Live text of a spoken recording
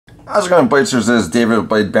How's it going, Bladesters? This is David with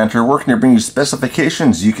Blade Banter, working to bring you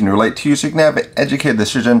specifications you can relate to so you can have an educated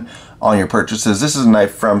decision on your purchases. This is a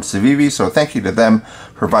knife from Civivi, so thank you to them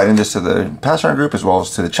for providing this to the Passion group as well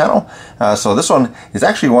as to the channel. So this one is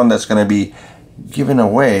actually one that's going to be given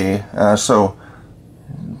away, so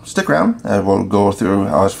stick around and we'll go through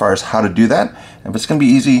as far as how to do that. And it's going to be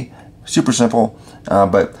easy, super simple,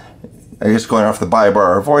 but I guess going off the buy,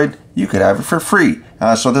 bar, or avoid, you could have it for free.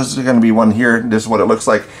 So this is going to be one here. This is what it looks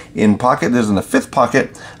like in pocket. This is in the 5th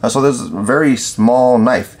pocket. So this is a very small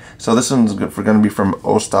knife. So this one's going to be from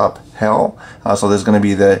Ostap Hel. So there's going to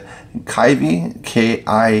be the Ki-v,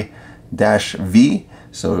 K-I-V.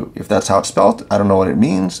 So if that's how it's spelled, I don't know what it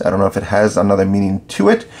means. I don't know if it has another meaning to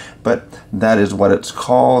it, but that is what it's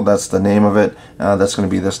called. That's the name of it. That's going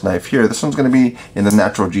to be this knife here. This one's going to be in the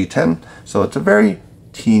natural G10. So it's a very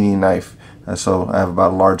teeny knife. So I have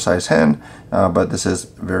about a large size hand, but this is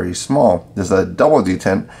very small. There's a double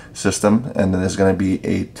detent system, and then there's going to be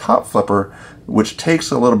a top flipper, which takes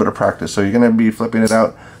a little bit of practice. So you're going to be flipping it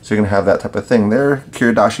out, so you're going to have that type of thing there.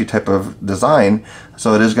 Kiridashi type of design,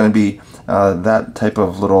 so it is going to be that type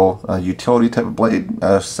of little utility type of blade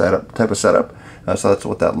setup. So that's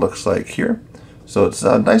what that looks like here. So it's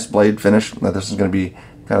a nice blade finish. Now this is going to be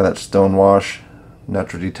kind of that stone wash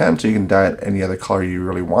natural detent, so you can dye it any other color you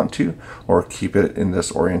really want to, or keep it in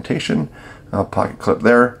this orientation. Pocket clip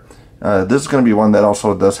there. This is going to be one that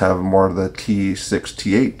also does have more of the T6,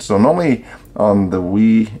 T8. So normally on the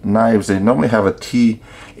Wii knives, they normally have a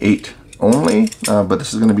T8 only, but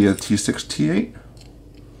this is going to be a T6, T8.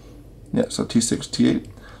 Yeah, so T6, T8.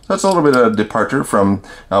 That's a little bit of a departure from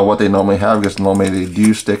what they normally have, because normally they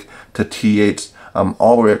do stick to T8s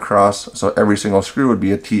all the way across, so every single screw would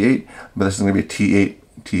be a T8, but this is going to be a T8,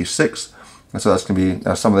 T6, and so that's going to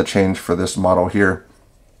be some of the change for this model here.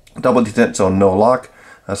 Double detent, so no lock,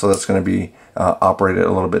 so that's going to be operated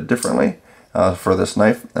a little bit differently for this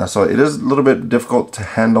knife. So it is a little bit difficult to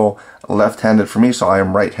handle left-handed for me, so I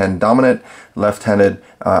am right-hand dominant. Left-handed,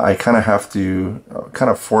 I kind of have to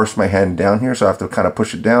kind of force my hand down here, so I have to kind of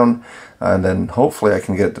push it down, and then hopefully I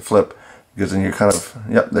can get it to flip, because then you're kind of,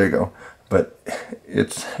 yep, there you go. But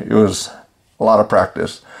it was a lot of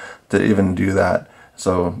practice to even do that.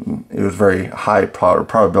 So it was very high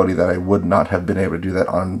probability that I would not have been able to do that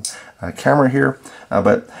on camera here.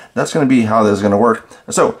 But that's going to be how this is going to work.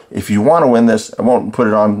 So if you want to win this, I won't put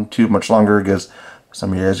it on too much longer, because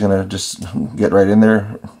some of you guys are going to just get right in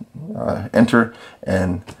there, enter,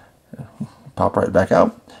 and pop right back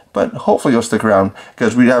out. But hopefully you'll stick around,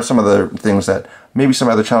 because we have some of the things that maybe some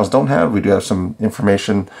other channels don't have. We do have some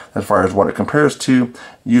information as far as what it compares to.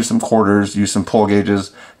 Use some quarters, use some pull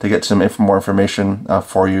gauges to get some more information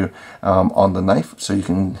for you on the knife, so you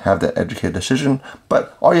can have that educated decision.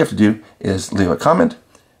 But all you have to do is leave a comment,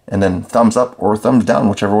 and then thumbs up or thumbs down,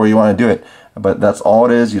 whichever way you want to do it. But that's all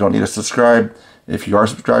it is. You don't need to subscribe. If you are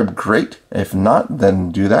subscribed, great. If not,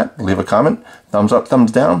 then do that. Leave a comment, thumbs up,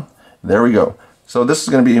 thumbs down. There we go. So this is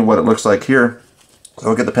going to be what it looks like here. So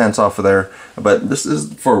I'll get the pants off of there. But this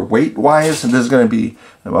is for weight wise, this is going to be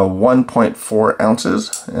about 1.4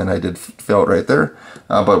 ounces. And I did fill it right there.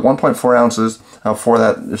 But 1.4 ounces for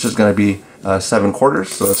that, it's just going to be 7 quarters.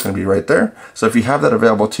 So that's going to be right there. So if you have that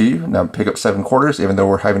available to you, now pick up 7 quarters. Even though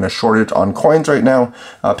we're having a shortage on coins right now,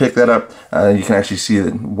 pick that up. You can actually see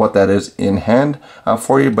what that is in hand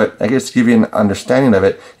for you. But I guess to give you an understanding of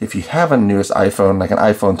it, if you have a newest iPhone, like an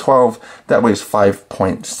iPhone 12, that weighs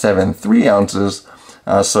 5.73 ounces.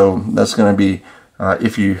 So that's going to be,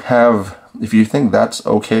 if you think that's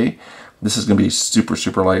okay, this is going to be super,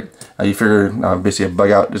 super light. You figure basically a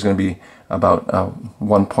bug out is going to be about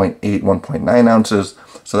 1.8, 1.9 ounces.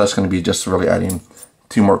 So that's going to be just really adding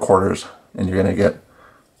 2 more quarters, and you're going to get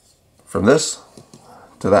from this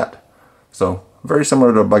to that. So very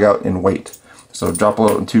similar to a bug out in weight. So drop a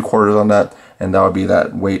little 2 quarters on that, and that would be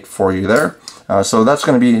that weight for you there. So that's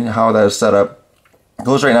going to be how that is set up. It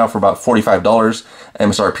goes right now for about $45.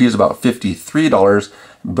 MSRP is about $53.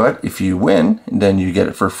 But if you win, then you get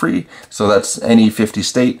it for free. So that's any 50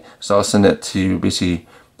 state. So I'll send it to basically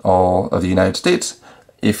all of the United States.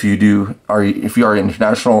 If you are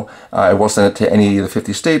international, I will send it to any of the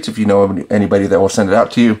 50 states. If you know of anybody that will send it out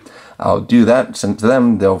to you, I'll do that. Send it to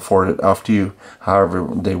them. They'll forward it off to you, however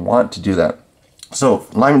they want to do that. So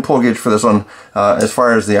Lyman pull gauge for this one, as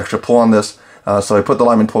far as the extra pull on this. So I put the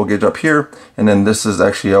Lyman pull gauge up here, and then this is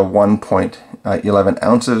actually a 1.11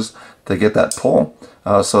 ounces to get that pull.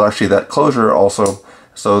 So actually that closure also,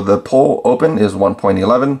 so the pull open is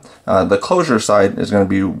 1.11. The closure side is going to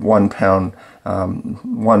be 1 pound,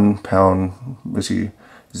 basically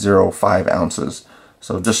 0.5 ounces.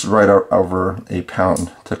 So just right over a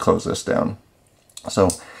pound to close this down. So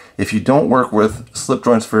If you don't work with slip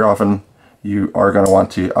joints very often, you are going to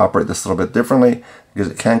want to operate this a little bit differently, because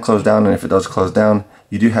it can close down, and if it does close down,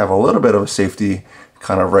 you do have a little bit of a safety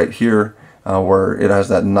kind of right here where it has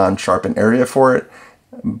that non-sharpened area for it.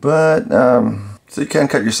 But so you can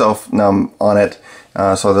cut yourself on it.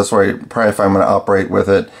 So that's why probably if I'm going to operate with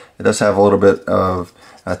it, it does have a little bit of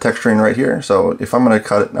texturing right here. So if I'm going to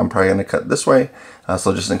cut it, I'm probably going to cut this way.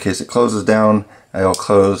 So just in case it closes down, it'll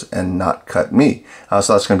close and not cut me.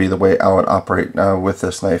 So that's going to be the way I would operate with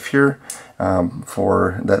this knife here.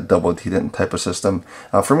 For that double detent type of system.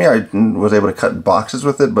 For me, I was able to cut boxes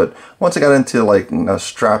with it, but once I got into like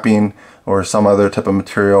strapping or some other type of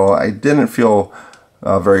material, I didn't feel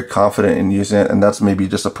very confident in using it, and that's maybe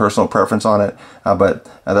just a personal preference on it, but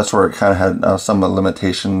that's where it kind of had some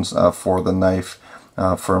limitations for the knife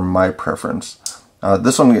for my preference.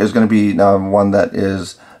 This one is going to be one that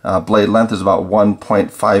is blade length is about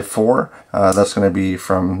 1.54. That's going to be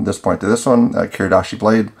from this point to this one, Kiridashi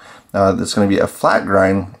blade. That's going to be a flat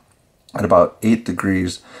grind at about 8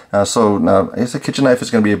 degrees. So I guess a kitchen knife is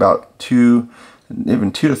going to be about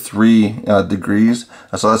even 2 to 3 degrees.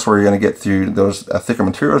 So that's where you're going to get through those thicker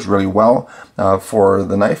materials really well for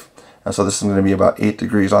the knife. So this is going to be about 8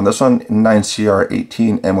 degrees on this one,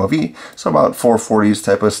 9CR18 MOV. So about 440s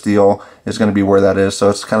type of steel is going to be where that is. So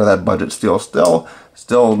it's kind of that budget steel. Still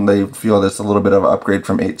they feel that's a little bit of an upgrade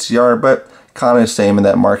from 8CR, but kind of same in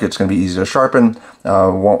that market. It's going to be easy to sharpen,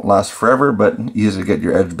 won't last forever, but easy to get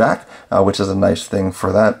your edge back, which is a nice thing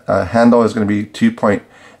for that. Handle is going to be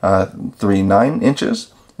 2.39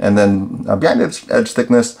 inches, and then behind edge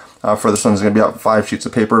thickness for this one is going to be about 5 sheets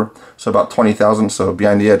of paper, so about 20 thousandths. So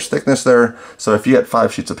behind the edge thickness there. So if you get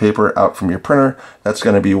 5 sheets of paper out from your printer, that's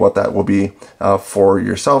going to be what that will be for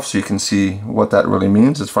yourself, so you can see what that really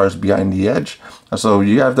means as far as behind the edge. So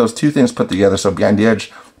you have those two things put together. So behind the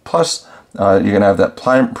edge plus you're going to have that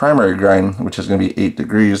primary grind, which is going to be 8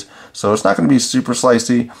 degrees. So it's not going to be super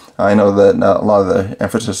slicey. I know that a lot of the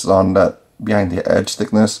emphasis is on that behind the edge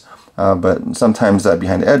thickness, but sometimes that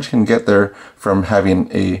behind the edge can get there from having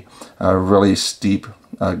a really steep,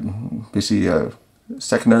 basically a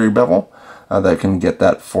secondary bevel that can get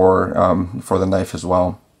that for the knife as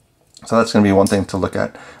well. So that's going to be one thing to look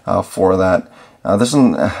at for that. This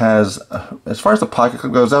one has, as far as the pocket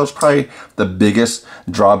clip goes, that was probably the biggest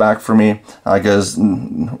drawback for me, because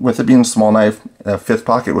with it being a small knife, a 5th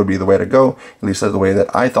pocket would be the way to go, at least that's the way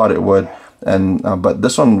that I thought it would. And but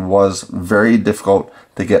this one was very difficult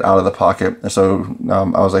to get out of the pocket. And so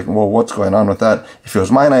I was like, well, what's going on with that? If it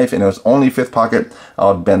was my knife and it was only 5th pocket, I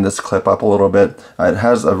would bend this clip up a little bit. It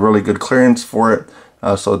has a really good clearance for it.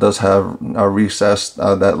 So it does have a recess,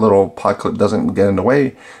 that little pocket clip doesn't get in the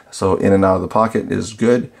way, so in and out of the pocket is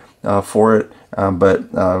good for it. But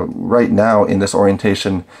right now in this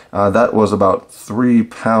orientation, that was about 3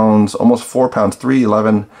 pounds, almost 4 pounds,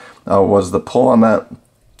 311 was the pull on that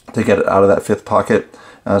to get it out of that 5th pocket.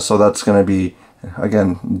 So that's going to be,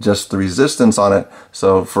 again, just the resistance on it.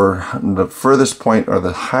 So for the furthest point or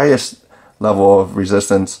the highest level of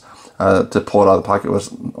resistance to pull it out of the pocket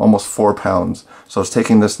was almost 4 pounds. So it's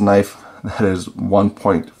taking this knife that is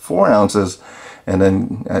 1.4 ounces, and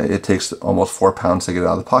then it takes almost 4 pounds to get it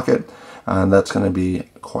out of the pocket, and that's going to be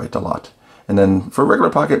quite a lot. And then for a regular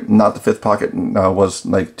pocket, not the 5th pocket, was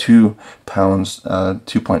like 2 pounds,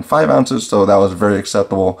 2.5 ounces, so that was very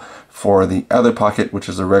acceptable. For the other pocket, which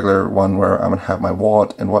is a regular one where I'm going to have my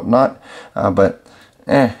wallet and whatnot, but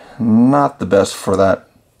not the best for that.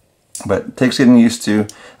 But it takes getting used to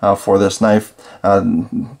for this knife.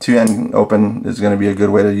 2-end open is going to be a good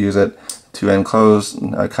way to use it. 2-end closed,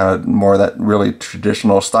 kind of more that really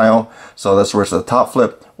traditional style. So that's where it's the top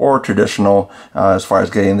flip or traditional as far as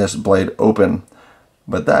getting this blade open.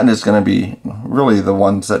 But that is going to be really the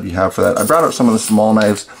ones that you have for that. I brought out some of the small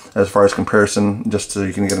knives as far as comparison, just so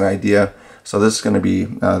you can get an idea. So this is going to be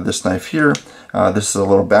this knife here. This is a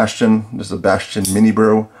little Bastion. This is a Bastion Mini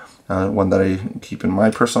Bro. One that I keep in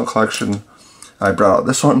my personal collection. I brought out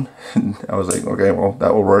this one, and I was like, okay, well,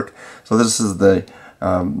 that will work. So this is the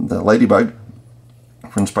Ladybug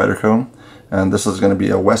from Spyderco, and this is going to be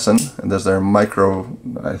a Wesson, and there's their micro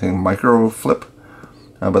flip.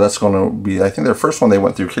 But that's going to be, I think, their first one they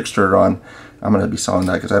went through Kickstarter on. I'm going to be selling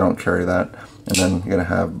that because I don't carry that. And then you're going to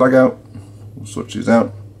have bug out. We'll switch these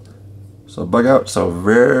out. So bug out, so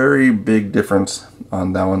very big difference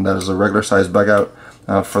on that one. That is a regular size bug out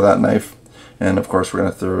for that knife. And of course we're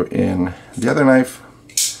going to throw in the other knife,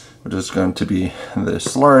 which is going to be the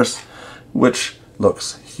Solaris, which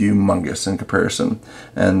looks humongous in comparison.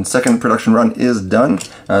 And second production run is done,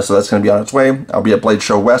 so that's going to be on its way. I'll be at Blade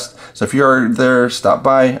Show West, so if you are there, stop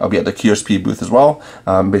by. I'll be at the QSP booth as well.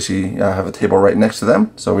 Basically, I have a table right next to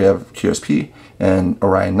them, so we have QSP and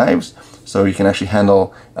Orion knives, so you can actually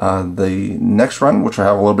handle the next run, which will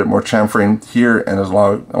have a little bit more chamfering here and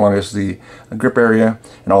along as the grip area,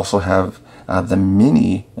 and also have the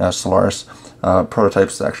mini Solaris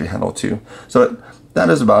prototypes to actually handle too. So that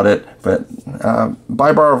is about it. But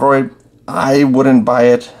buy, borrow, avoid. I wouldn't buy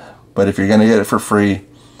it, but if you're gonna get it for free,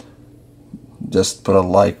 just put a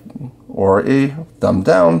like or a thumb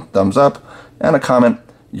down, thumbs up, and a comment.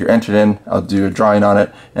 You're entered in. I'll do a drawing on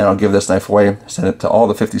it, and I'll give this knife away. Send it to all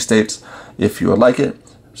the 50 states if you would like it.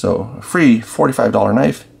 So free $45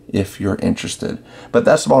 knife if you're interested. But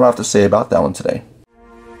that's about all I have to say about that one today.